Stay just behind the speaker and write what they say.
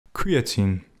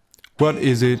Creatine. What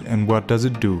is it and what does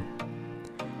it do?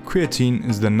 Creatine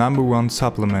is the #1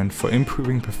 supplement for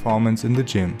improving performance in the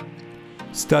gym.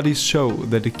 Studies show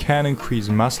that it can increase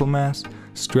muscle mass,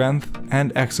 strength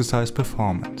and exercise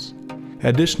performance.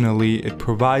 Additionally, it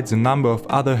provides a number of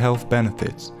other health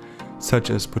benefits, such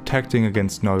as protecting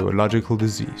against neurological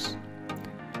disease.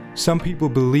 Some people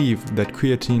believe that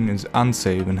creatine is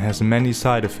unsafe and has many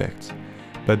side effects,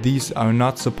 but these are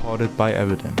not supported by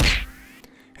evidence.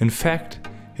 In fact,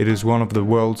 it is one of the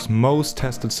world's most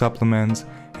tested supplements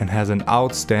and has an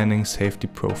outstanding safety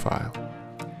profile.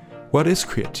 What is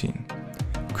creatine?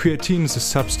 Creatine is a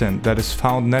substance that is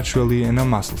found naturally in our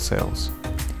muscle cells.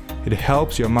 It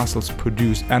helps your muscles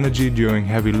produce energy during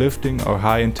heavy lifting or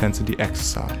high-intensity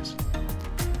exercise.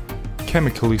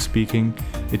 Chemically speaking,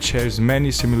 it shares many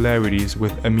similarities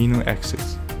with amino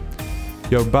acids.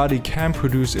 Your body can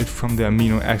produce it from the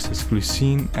amino acids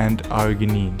glycine and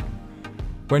arginine.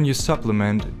 When you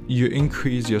supplement, you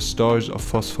increase your storage of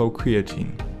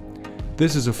phosphocreatine.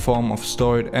 This is a form of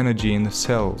stored energy in the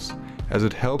cells, as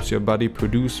it helps your body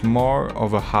produce more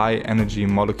of a high-energy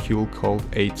molecule called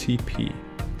ATP.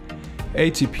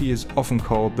 ATP is often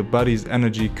called the body's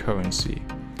energy currency.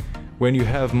 When you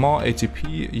have more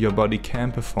ATP, your body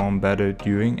can perform better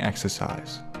during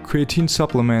exercise. Creatine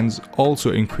supplements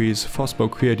also increase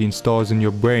phosphocreatine stores in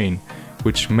your brain,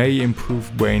 which may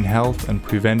improve brain health and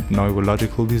prevent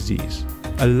neurological disease.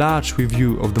 A large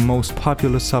review of the most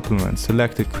popular supplements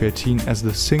selected creatine as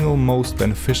the single most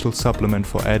beneficial supplement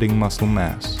for adding muscle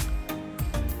mass.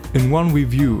 In one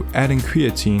review, adding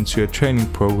creatine to your training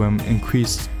program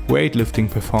increased weightlifting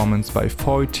performance by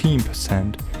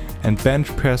 14% and bench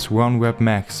press 1 rep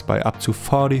max by up to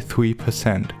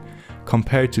 43%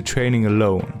 compared to training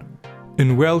alone.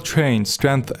 In well-trained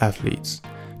strength athletes,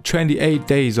 28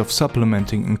 days of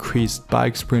supplementing increased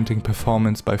bike sprinting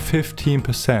performance by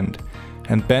 15%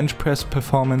 and bench press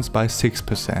performance by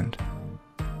 6%.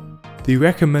 The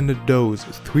recommended dose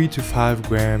is 3 to 5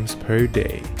 grams per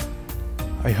day.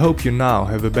 I hope you now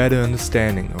have a better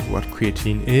understanding of what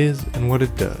creatine is and what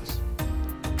it does.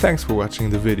 Thanks for watching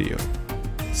the video.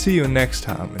 See you next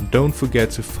time and don't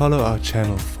forget to follow our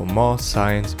channel for more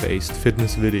science-based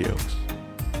fitness videos.